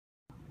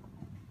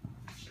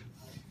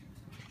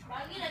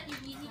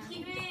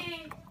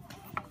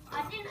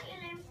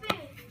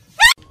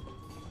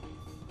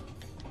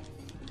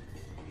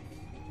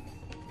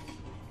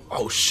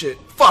Oh shit.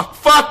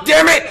 Fuck,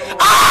 damn it!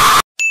 Ah!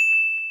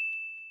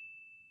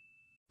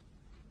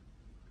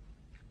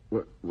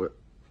 What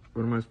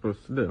am I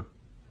supposed to do?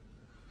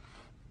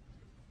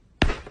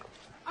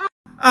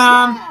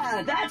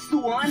 That's the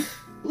one!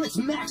 Let's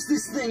max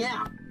this thing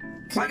out!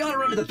 I gotta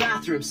run to the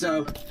bathroom,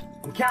 so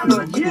I'm counting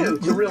on you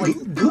to really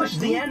push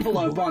the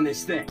envelope on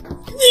this thing.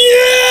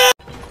 Yeah!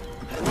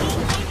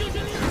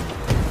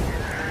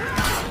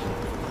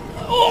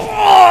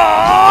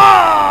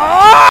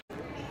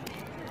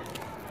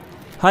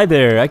 Hi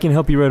there, I can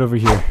help you right over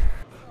here.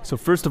 So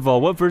first of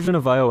all, what version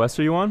of iOS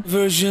are you on?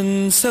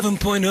 Version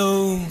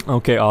 7.0.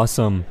 Okay,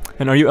 awesome.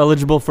 And are you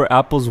eligible for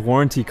Apple's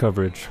warranty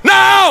coverage?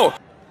 No!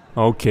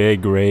 Okay,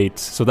 great.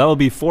 So that will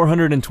be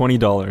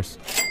 $420.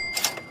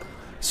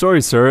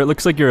 Sorry, sir, it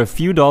looks like you're a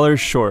few dollars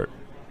short.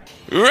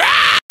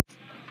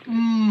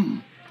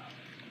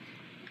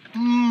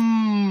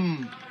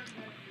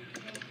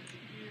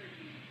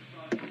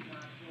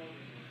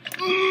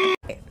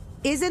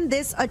 Isn't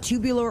this a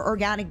tubular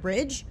organic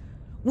bridge?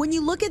 When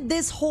you look at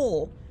this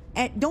hole,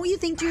 don't you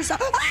think to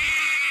yourself,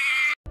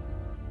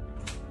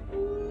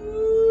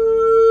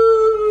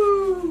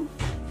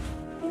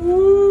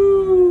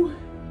 Ooh.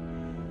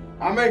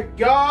 I'm a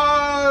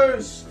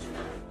ghost!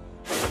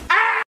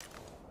 I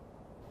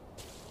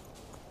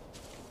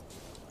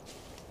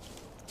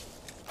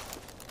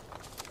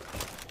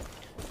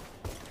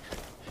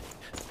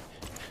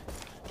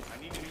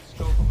need a new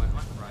scope on my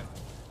hunt rifle.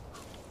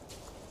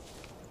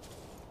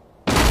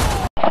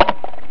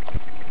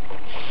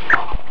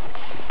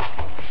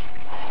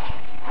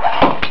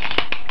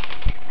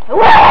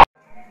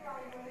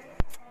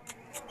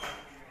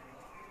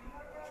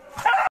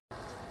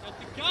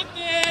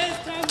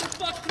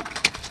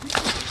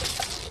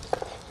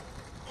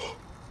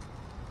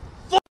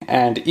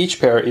 And each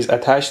pair is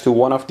attached to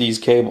one of these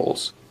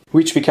cables,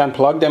 which we can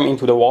plug them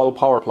into the wall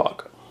power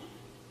plug.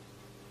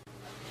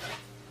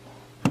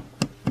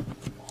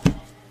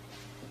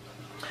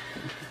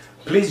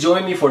 Please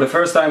join me for the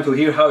first time to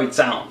hear how it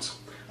sounds.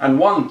 And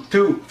 1,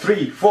 2,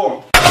 3, 4.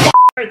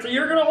 Alright, so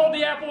you're gonna hold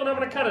the apple and I'm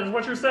gonna cut it, is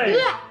what you're saying?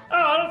 Yeah! Oh,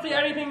 I don't see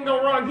anything can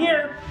go wrong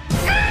here.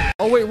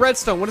 Oh wait,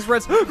 redstone. What is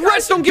redstone?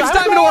 Redstone gives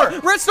diamond ore!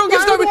 Redstone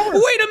gives diamond ore!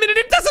 Wait a minute,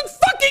 it doesn't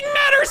fucking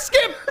matter,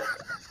 Skip!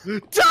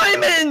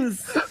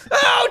 Diamonds!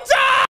 Oh,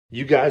 diamonds!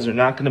 You guys are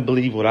not gonna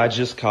believe what I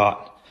just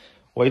caught.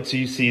 Wait till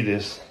you see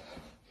this.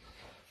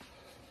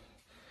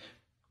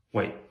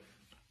 Wait,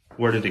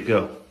 where did it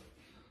go?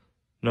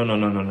 No.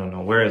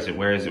 Where is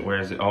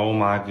it? Oh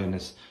my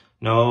goodness.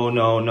 No,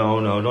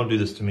 don't do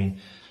this to me.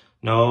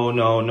 No,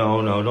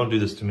 don't do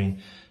this to me.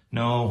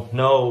 No,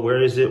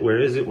 where is it?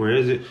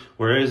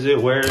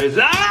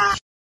 Ah!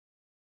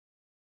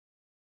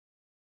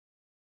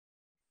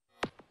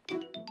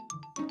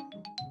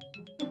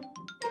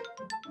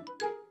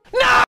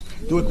 No!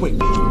 Do it quick.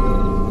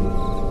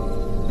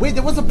 Wait,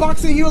 there was a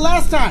box in here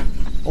last time.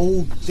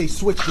 Oh, they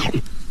switched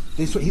it.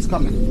 He's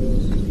coming.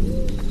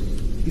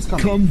 He's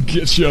coming. Come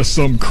get you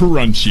some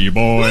crunchy,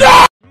 boy.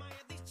 No!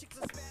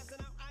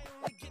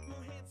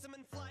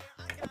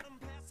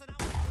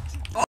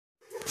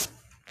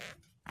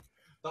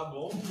 Tá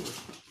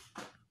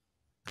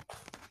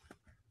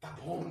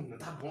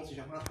bom, você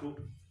já matou.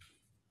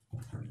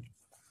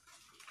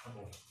 Tá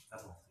bom,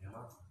 você já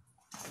matou.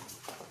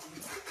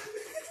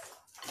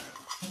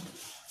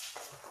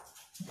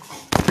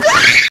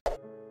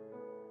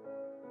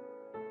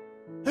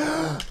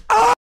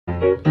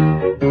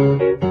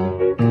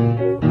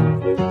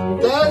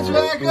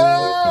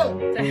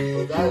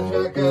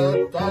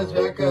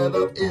 Thuiswerken,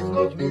 dat is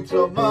nog niet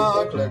zo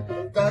makkelijk.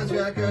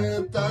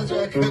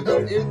 Thuiswerken,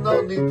 dat is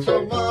nog niet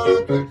zo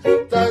makkelijk.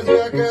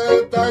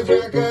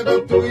 Thuiswerken,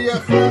 dat doe je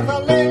graag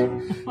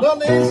alleen.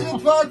 Dan is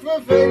het vaak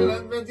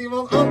vervelend met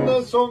iemand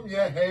anders om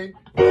je heen.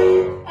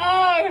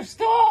 Oh,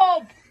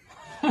 stop!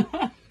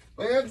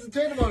 Maar je hebt de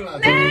tweede man laten.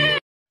 Nee!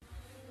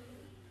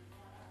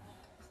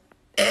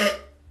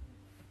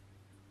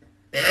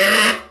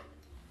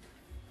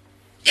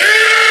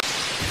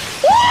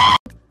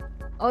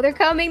 Oh, they're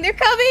coming!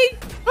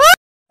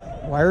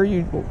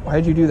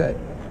 Why did you do that?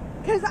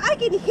 because I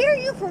can hear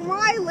you from where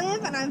I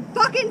live and I'm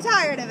fucking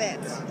tired of it.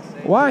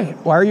 Why?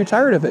 Why are you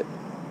tired of it?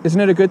 Isn't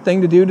it a good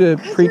thing to do to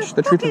preach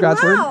the truth of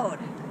God's word?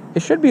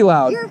 It should be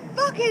loud. You're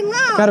fucking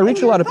loud. Gotta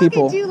reach a lot of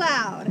people. Too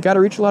loud. Gotta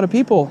reach a lot of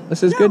people.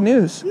 This is good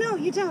news. No,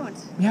 you don't.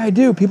 Yeah, I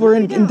do. People are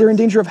they're in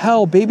danger of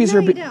hell. Babies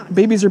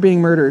babies are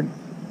being murdered.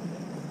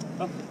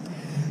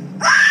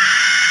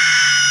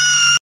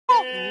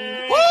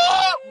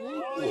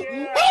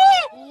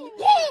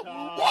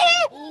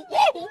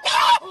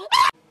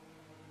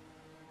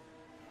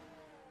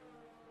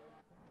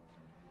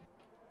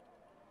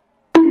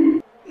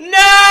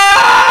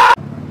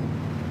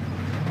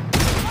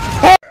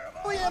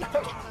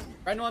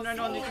 Run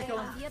one, you can kill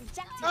him.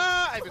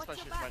 I missed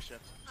my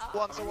shift.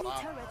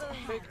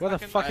 Where the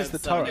fuck is the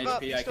turret?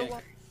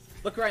 HP,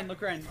 Look Ryan.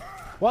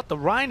 What? The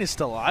Ryan is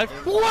still alive?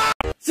 What?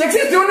 Si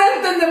existe un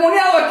ente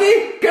endemoniado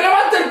aquí, que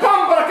levante el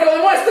pan para que lo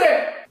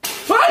demuestre.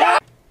 ¡Vaya!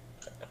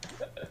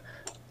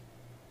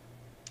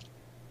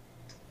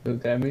 No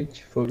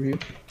damage for you.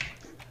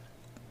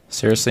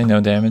 Seriously, no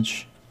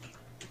damage?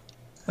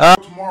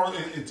 Tomorrow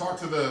and talk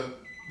to the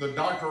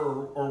doctor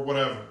or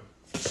whatever.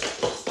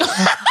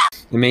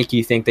 They make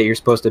you think that you're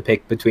supposed to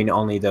pick between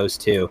only those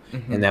two,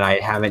 and that I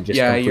haven't just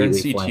yeah, you're in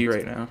completely CT flanked.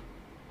 right now.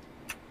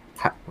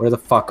 Where the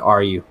fuck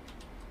are you?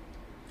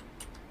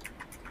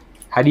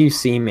 How do you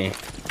see me?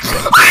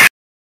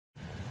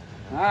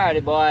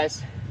 Alrighty,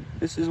 boys.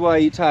 This is why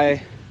you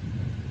tie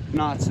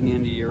knots in the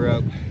end of your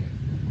rope,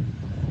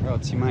 or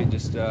else you might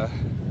just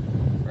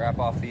wrap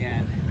off the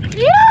end.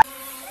 Yeah!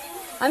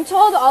 I'm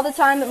told all the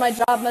time that my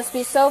job must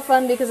be so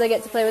fun because I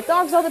get to play with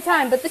dogs all the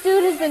time, but this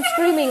dude has been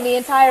screaming the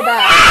entire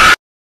bag.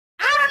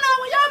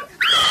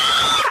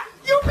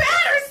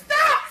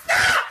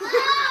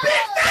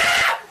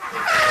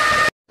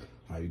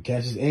 You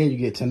catch this and you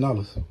get $10.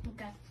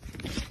 Okay.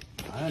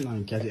 Alright, now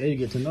you catch it and you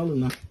get $10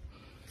 now.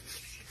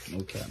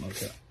 No cap, no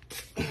cap.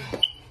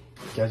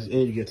 Catch this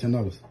and you get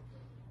 $10.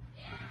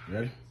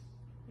 Ready?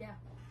 Yeah.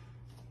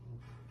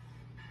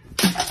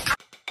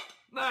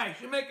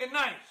 Nice, you make it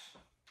nice.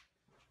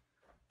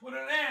 Put it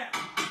in.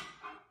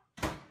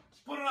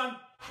 Let's put it on.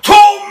 To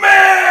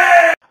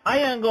me! I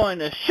am going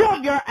to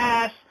shove your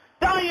ass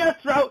down your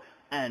throat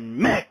and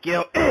make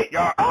you eat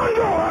your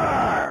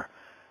underwear!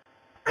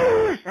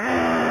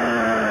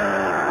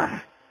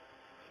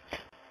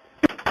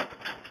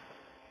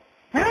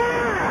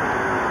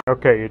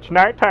 Okay, it's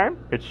nighttime,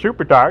 it's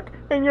super dark,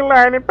 and you're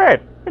lying in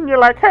bed, and you're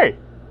like, hey,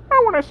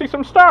 I want to see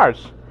some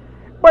stars.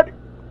 But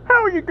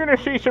how are you going to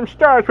see some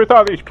stars with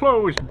all these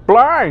closed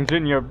blinds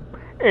in your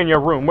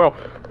room? Well,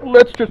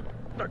 let's just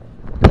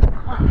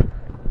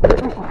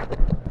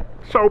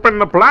open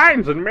the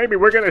blinds and maybe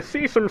we're going to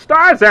see some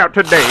stars out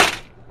today.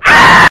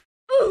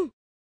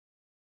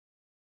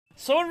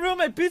 Someone ruined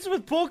my pizza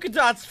with polka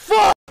dots.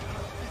 Fuck!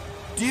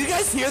 Do you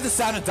guys hear the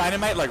sound of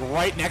dynamite like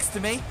right next to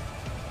me?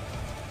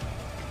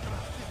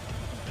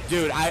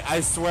 Dude,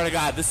 I swear to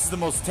God, this is the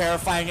most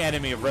terrifying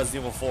enemy of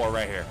Resident Evil 4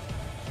 right here.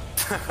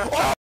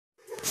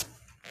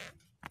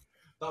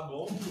 Tá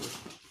bom.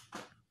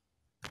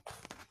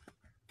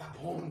 Tá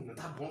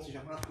bom, você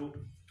já matou.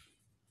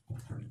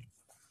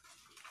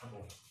 Tá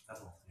bom,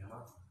 já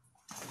matou.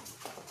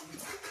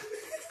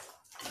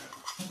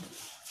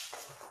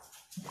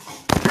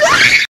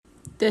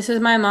 This is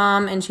my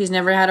mom, and she's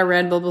never had a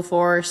Red Bull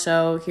before,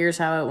 so here's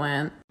how it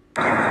went.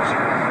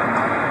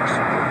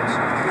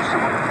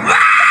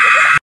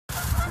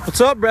 What's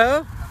up,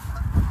 bro?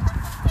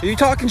 Are you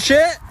talking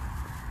shit?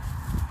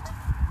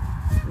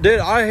 Dude,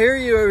 I hear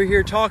you over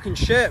here talking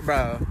shit,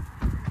 bro.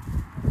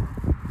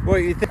 What,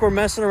 you think we're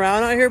messing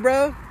around out here,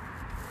 bro?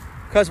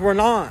 Because we're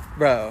not,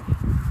 bro.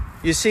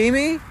 You see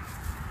me?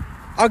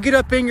 I'll get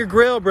up in your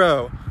grill,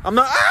 bro. I'm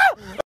not. Ow!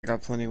 I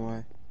got plenty.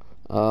 Why?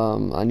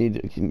 I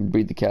need to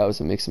breed the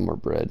cows and make some more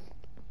bread.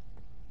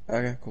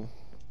 Okay, cool.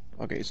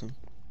 I'll get you some.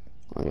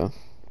 Okay.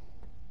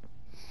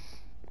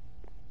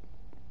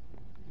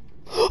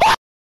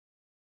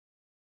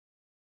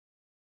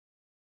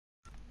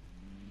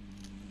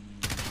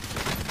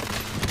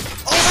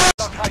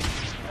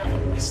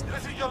 This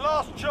is your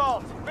last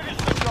chance. Finish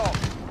the job.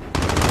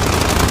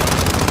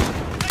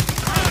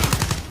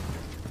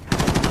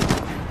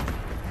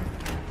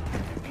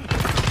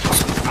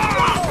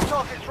 4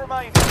 targets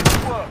remain.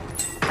 Good work.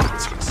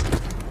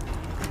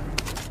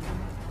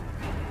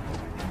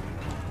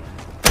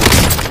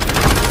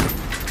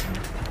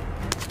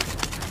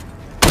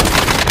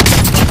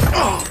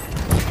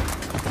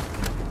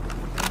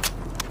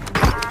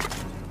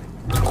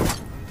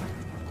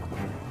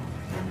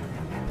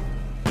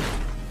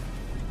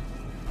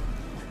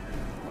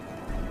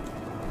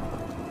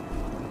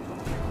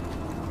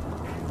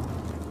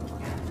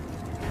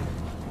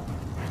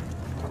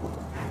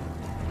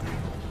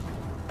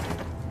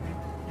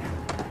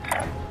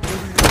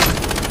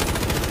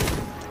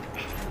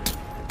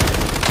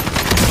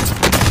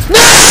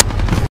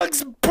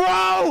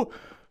 Bro!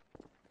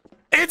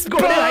 It's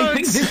bugs! I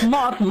think this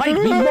moth might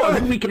be more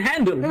than we can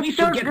handle. We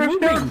should get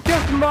moving.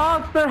 Just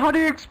monster. How do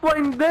you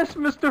explain this,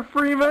 Mr.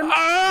 Freeman?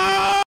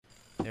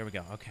 There we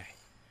go. Okay.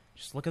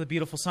 Just look at the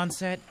beautiful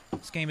sunset.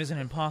 This game isn't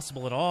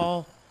impossible at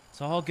all.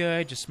 It's all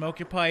good. Just smoke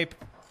your pipe.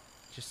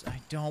 I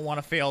don't want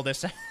to fail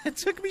this. It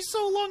took me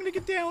so long to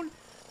get down.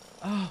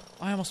 Oh,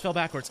 I almost fell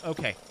backwards.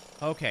 Okay.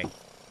 Okay.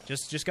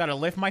 Just gotta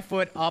lift my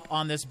foot up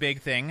on this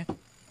big thing.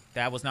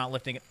 That was not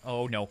lifting it.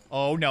 Oh, no.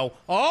 Oh, no.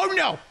 Oh,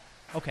 no!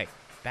 Okay.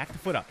 Back the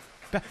foot up.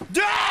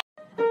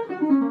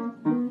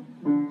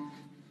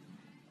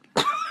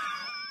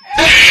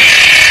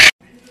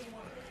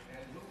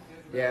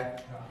 Yeah.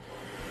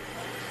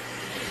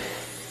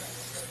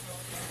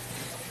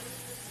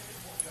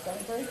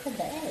 Don't break the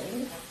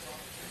bag.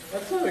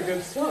 That's not a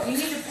good song. You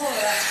need to pull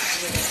it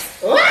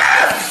up.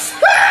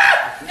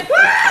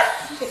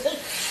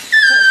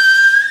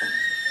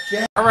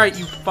 Alright,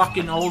 you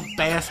fucking old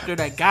bastard.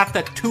 I got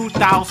the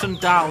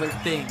 $2,000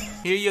 thing.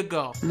 Here you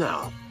go.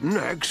 Now,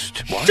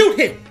 next. What? Shoot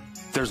him!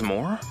 There's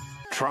more?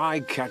 Try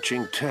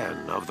catching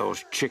 10 of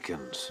those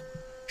chickens.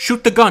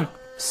 Shoot the gun.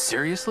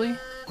 Seriously?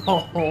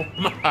 Oh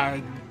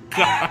my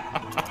god.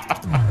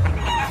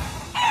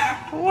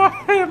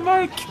 Why am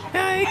I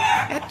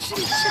catching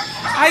you?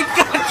 I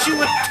got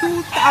you a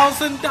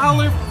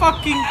 $2,000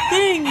 fucking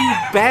thing, you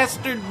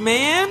bastard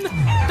man!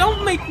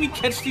 Don't make me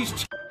catch these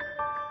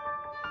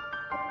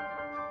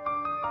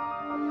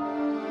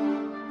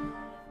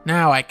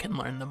Now I can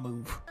learn the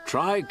move.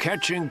 Try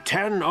catching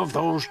 10 of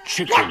those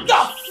chickens. What the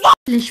fuck?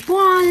 Les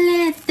poils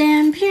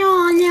étaient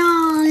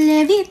pignons,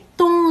 les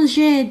vitons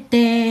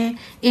j'étais,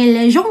 et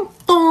les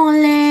jantons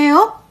les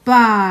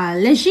opas,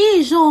 les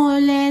gisons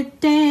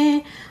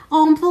l'étaient,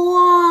 en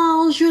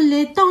poil je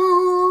les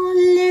tends,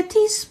 les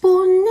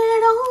tisponnerons,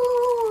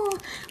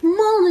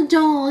 mon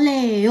dans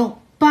les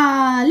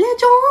opas, les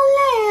gens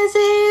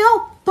les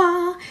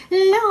opas,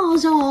 les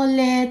gens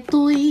les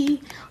touilles,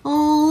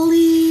 on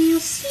les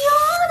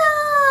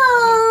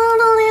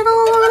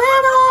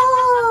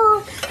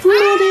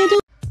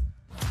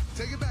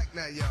Take it back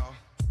now, y'all.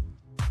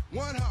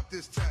 One hop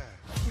this time.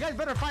 You guys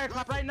better fire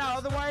clap right now,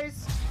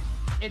 otherwise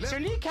it's your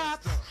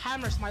kneecaps.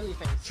 Hammer smiley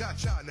face.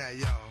 Cha-cha now,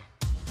 y'all.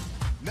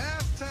 Now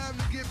it's time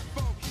to get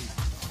funky.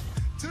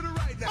 To the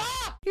right now.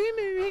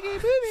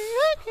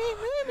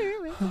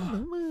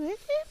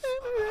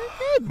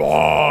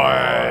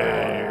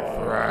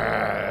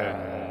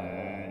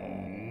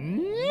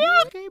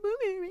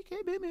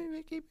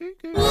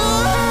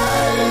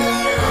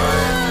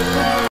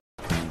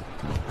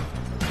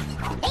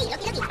 Hey,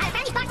 looky, I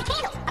found these box of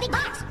candles. A big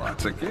box.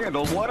 Lots of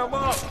candles, light them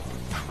up.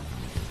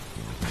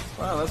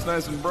 Wow, that's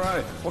nice and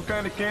bright. What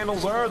kind of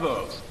candles are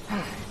those?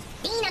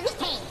 Bean of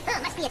methane.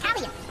 Must be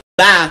Italian.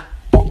 Bye.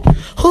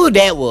 Who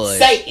that was?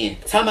 Satan.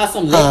 Talking about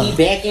some let me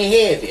back in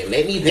heaven.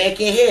 Let me back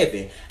in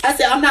heaven. I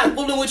said, I'm not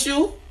fooling with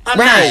you. I'm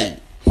not.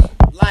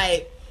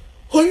 Like,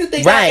 who you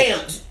think I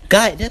am?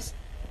 God, that's...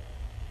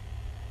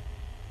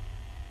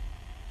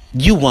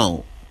 You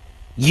won't.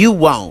 You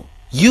won't.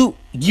 You,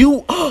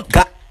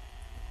 God.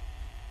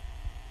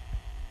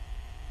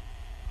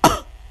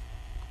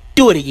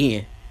 Do it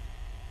again.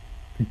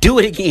 Do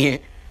it again.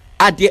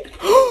 I did.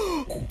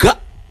 God.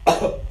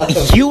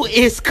 You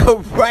is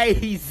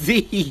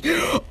crazy.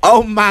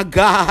 Oh my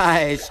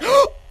gosh.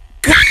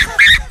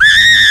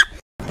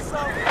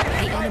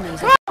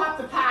 Pop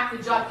the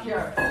package up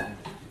here.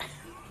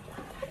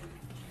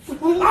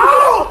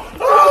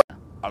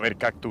 A ver,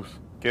 Cactus,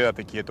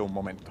 quédate quieto un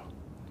momento.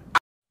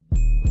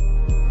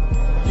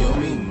 You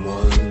mean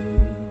one.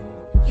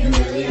 You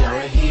really are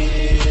a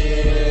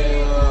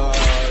hero.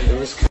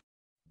 You're as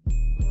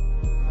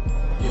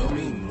you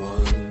mean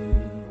one.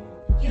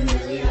 You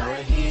really are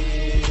a hero.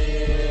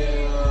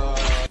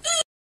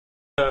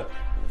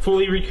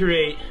 Fully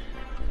recreate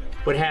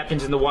what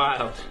happens in the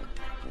wild.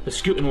 The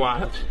scooting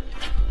wild.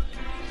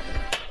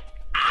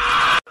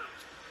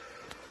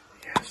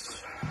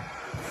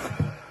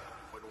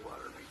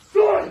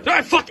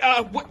 Ah, fuck!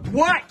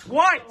 What?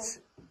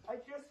 I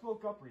just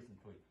woke up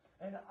recently,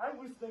 and I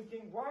was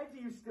thinking, why do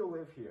you still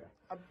live here?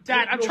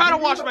 Dad, I'm trying to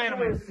wash my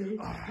anime.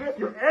 With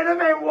your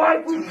anime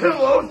waifu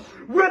pillows,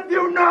 with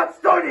you not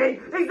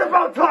studying, it's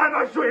about time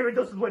I show you a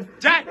discipline.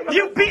 Dad,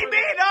 you beat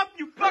me up,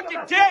 you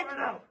fucking dick!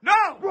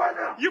 No!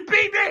 You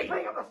beat me!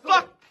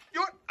 Fuck!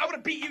 I'm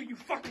gonna beat you, you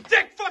fucking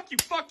dick! Fuck you!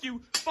 Fuck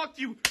you! Fuck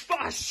you!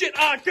 Ah, shit!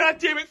 Ah, god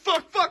damn it!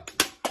 Fuck!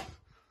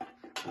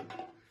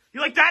 You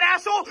like that,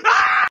 asshole?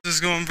 Ah!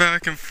 Just going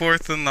back and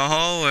forth in the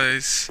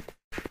hallways.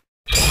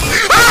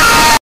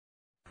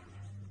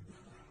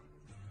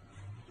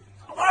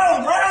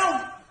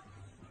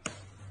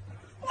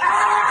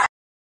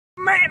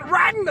 Man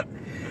riding the...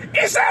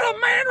 Is that a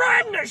man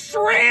riding a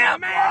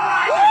shrimp?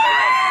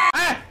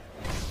 Hey!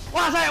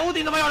 哇塞，屋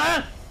顶怎么有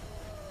人？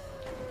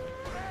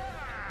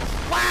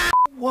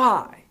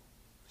 Why?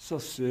 So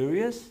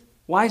serious?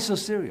 Why so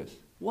serious?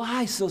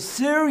 Why so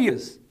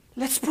serious?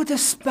 Let's put a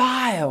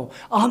smile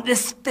on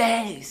this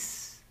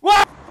face.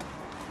 What?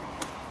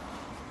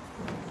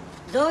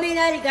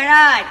 Dominary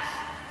garage.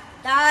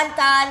 Tan.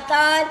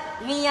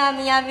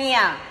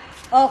 Mia.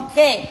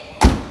 Okay.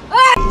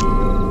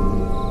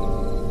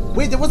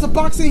 Wait, there was a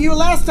box in here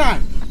last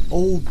time.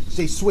 Oh,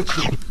 they switched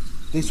it.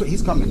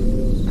 He's coming.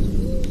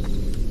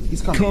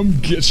 He's coming. Come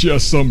get ya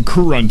some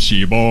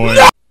crunchy, boy.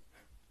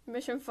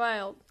 Mission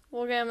failed.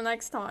 We'll get him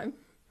next time.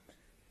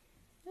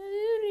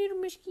 Little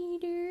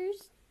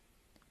mosquitoes.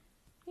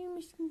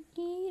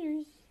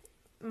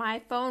 My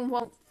phone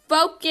won't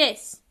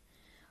focus.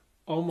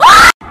 Oh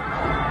my.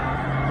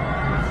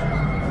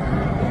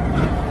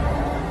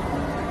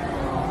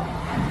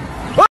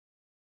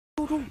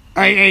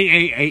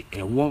 Hey,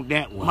 it won't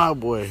that one. My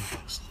boy.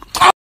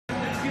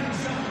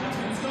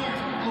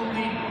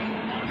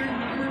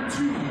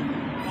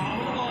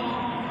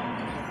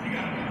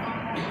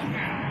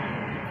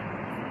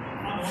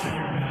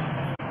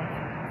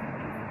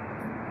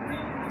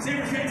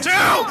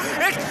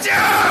 It's two!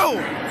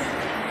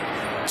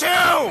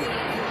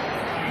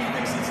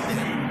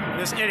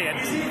 this idiot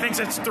thinks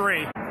it's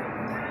 3.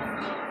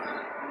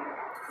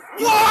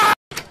 What?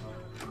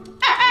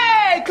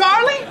 Hey,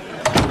 Carly!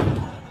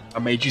 I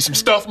made you some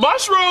stuffed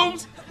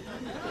mushrooms!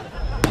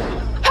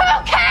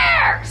 Who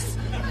cares?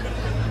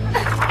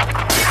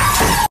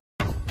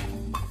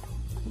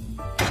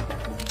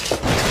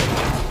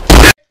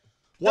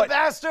 What? The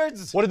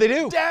bastards! What did they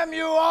do? Damn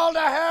you all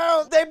to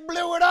hell! They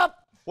blew it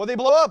up! What'd they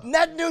blow up?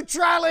 Net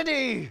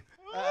neutrality!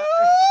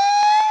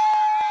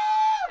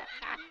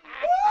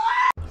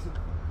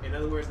 In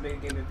other words, make a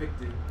game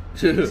evicted.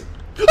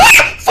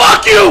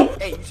 Fuck you!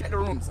 Hey, you check the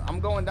rooms. I'm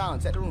going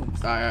down. Check the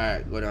rooms.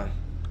 Alright, go down.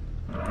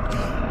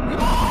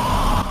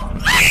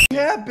 What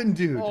happened,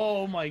 dude?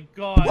 Oh my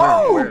god.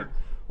 Whoa!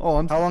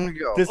 Oh, how long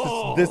ago?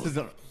 This is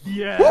a...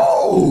 Yeah.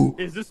 Whoa!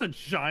 Is this a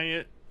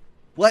giant...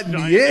 Let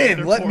me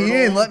in! Let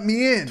me in! Let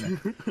me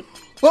in!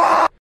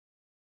 Ah!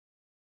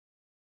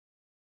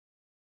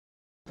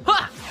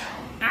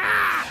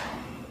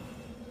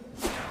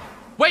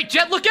 Wait,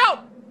 Jet, look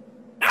out!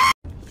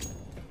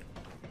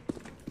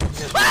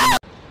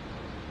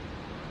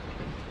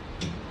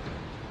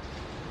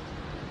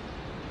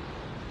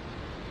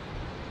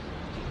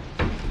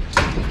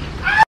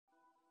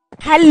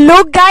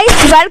 Hello guys,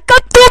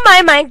 welcome to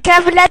my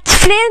Minecraft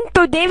Let's Play, and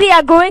today we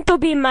are going to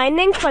be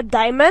mining for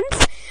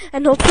diamonds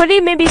and hopefully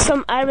maybe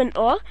some iron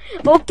ore.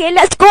 Okay,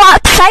 let's go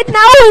outside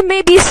now and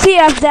maybe see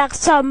if there's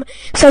some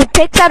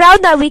pigs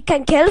around that we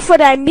can kill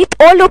for our meat.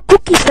 Oh look,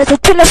 cookies, there's a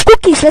trail of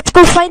cookies. Let's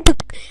go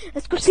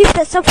see if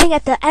there's something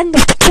at the end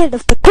of the trail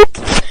of the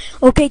cookies.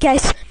 Okay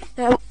guys,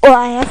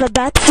 I have a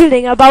bad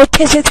feeling about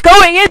this. It's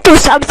going into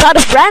some sort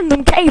of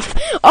random cave.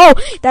 Oh,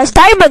 there's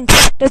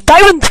diamonds! There's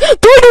diamonds!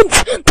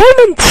 Diamonds!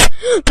 Diamonds!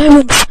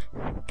 Diamonds!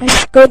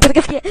 Guys, go into the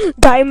cave.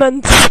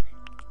 Diamonds!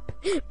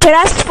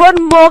 Press for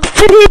more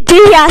 3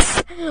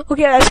 dias!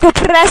 Okay, let's go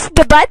press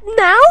the button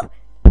now.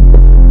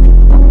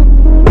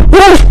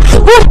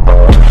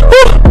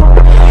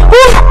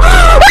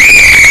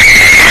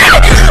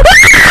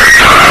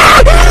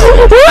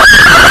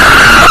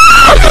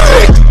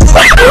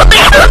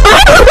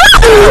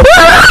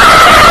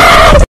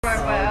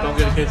 Don't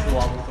get a case of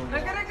lava.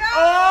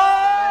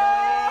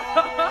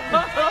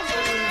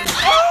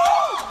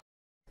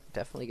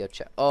 Definitely go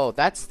check. Oh,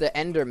 that's the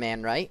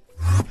Enderman, right?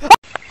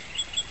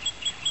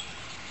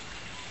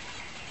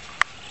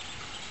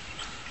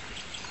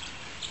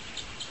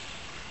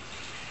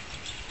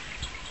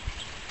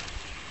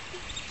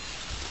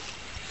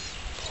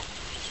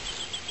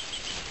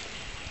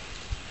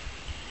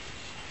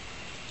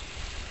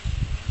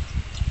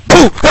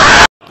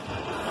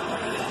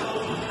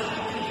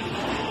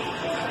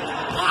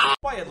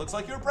 Why, it looks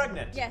like you're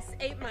pregnant. Yes,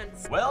 8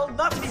 months. Well,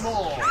 not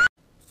anymore.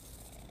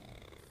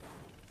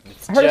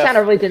 I heard a sound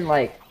I really didn't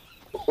like.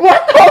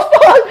 What the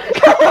fuck?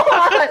 Come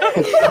on!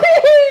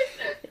 Please!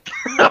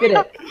 Look at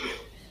it.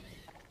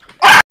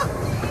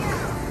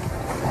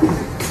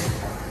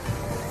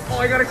 Oh,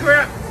 I got a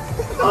crap!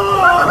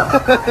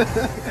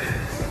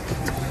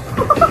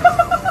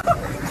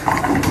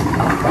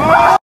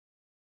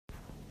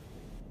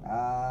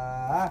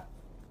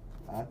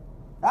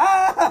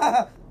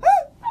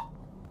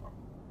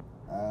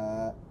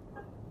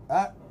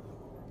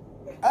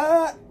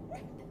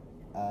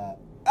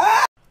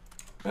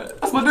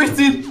 Lass mal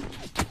durchziehen!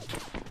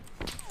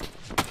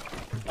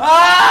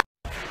 Ah!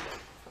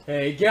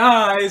 Hey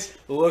guys,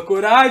 look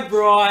what I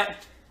brought!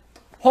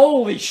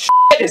 Holy shit,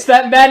 is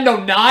that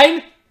Mando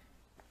 9?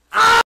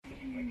 Ah!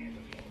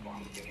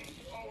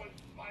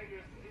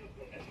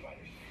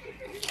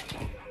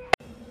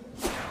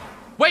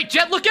 Wait,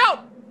 Jet, look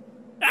out!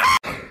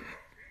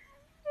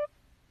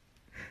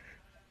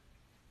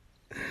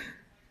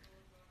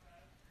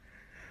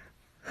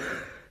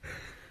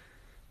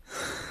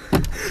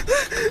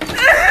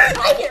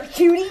 Hi there,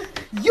 cutie!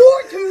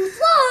 You're too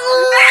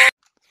slow!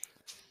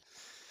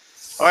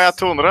 Ja, jeg er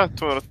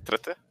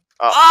 230.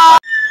 Ah.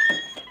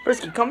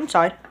 Brewski, come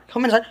inside.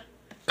 Come inside.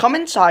 Come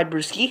inside,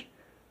 Brewski.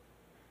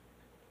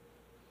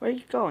 Where are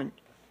you going?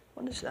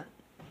 What is that?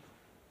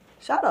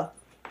 Shut up.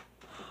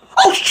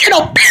 Oh shit,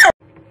 a bear!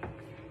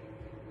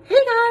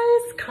 Hey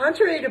guys,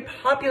 contrary to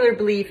popular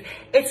belief,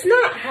 it's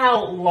not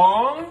how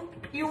long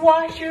you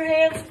wash your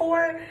hands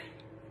for,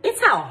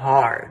 it's how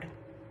hard.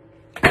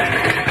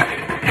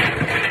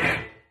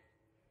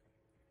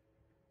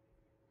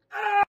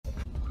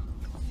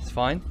 It's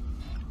fine.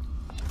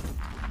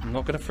 I'm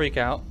not gonna freak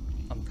out.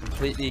 I'm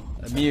completely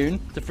immune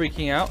to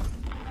freaking out.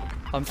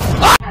 I'm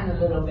And a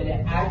little bit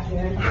of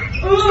action.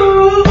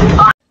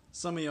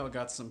 Some of y'all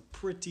got some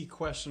pretty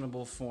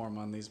questionable form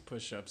on these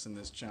push-ups in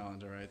this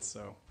challenge, alright?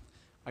 So,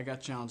 I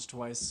got challenged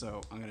twice,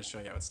 so I'm gonna show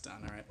you how it's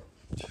done, alright?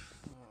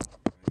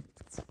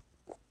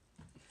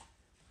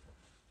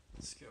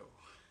 Let's go.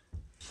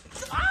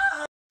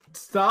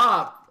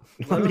 Stop!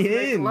 Let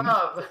me in.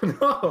 Love.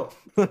 No.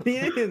 Let me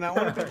in. I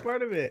want to be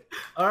part of it.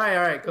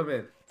 Alright, come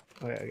in.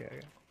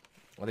 Okay.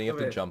 I think you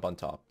have to jump on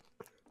top.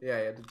 Yeah,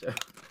 you have to jump.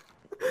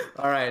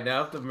 Alright,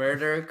 now if the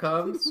murderer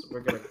comes, we're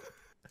gonna...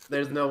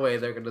 There's no way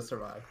they're gonna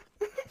survive.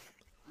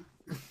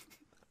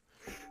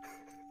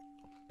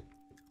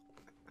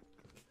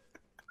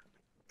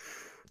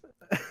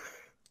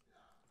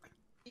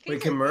 Wait,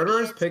 can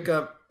murderers pick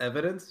up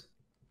evidence?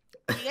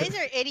 You guys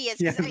are idiots,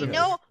 because I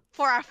know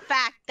for a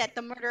fact that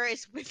the murderer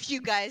is with you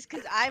guys,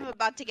 because I'm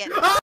about to get...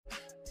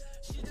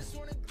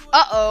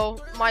 Uh-oh,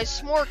 my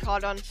s'more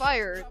caught on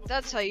fire.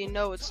 That's how you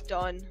know it's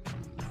done.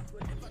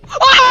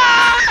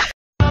 Ah!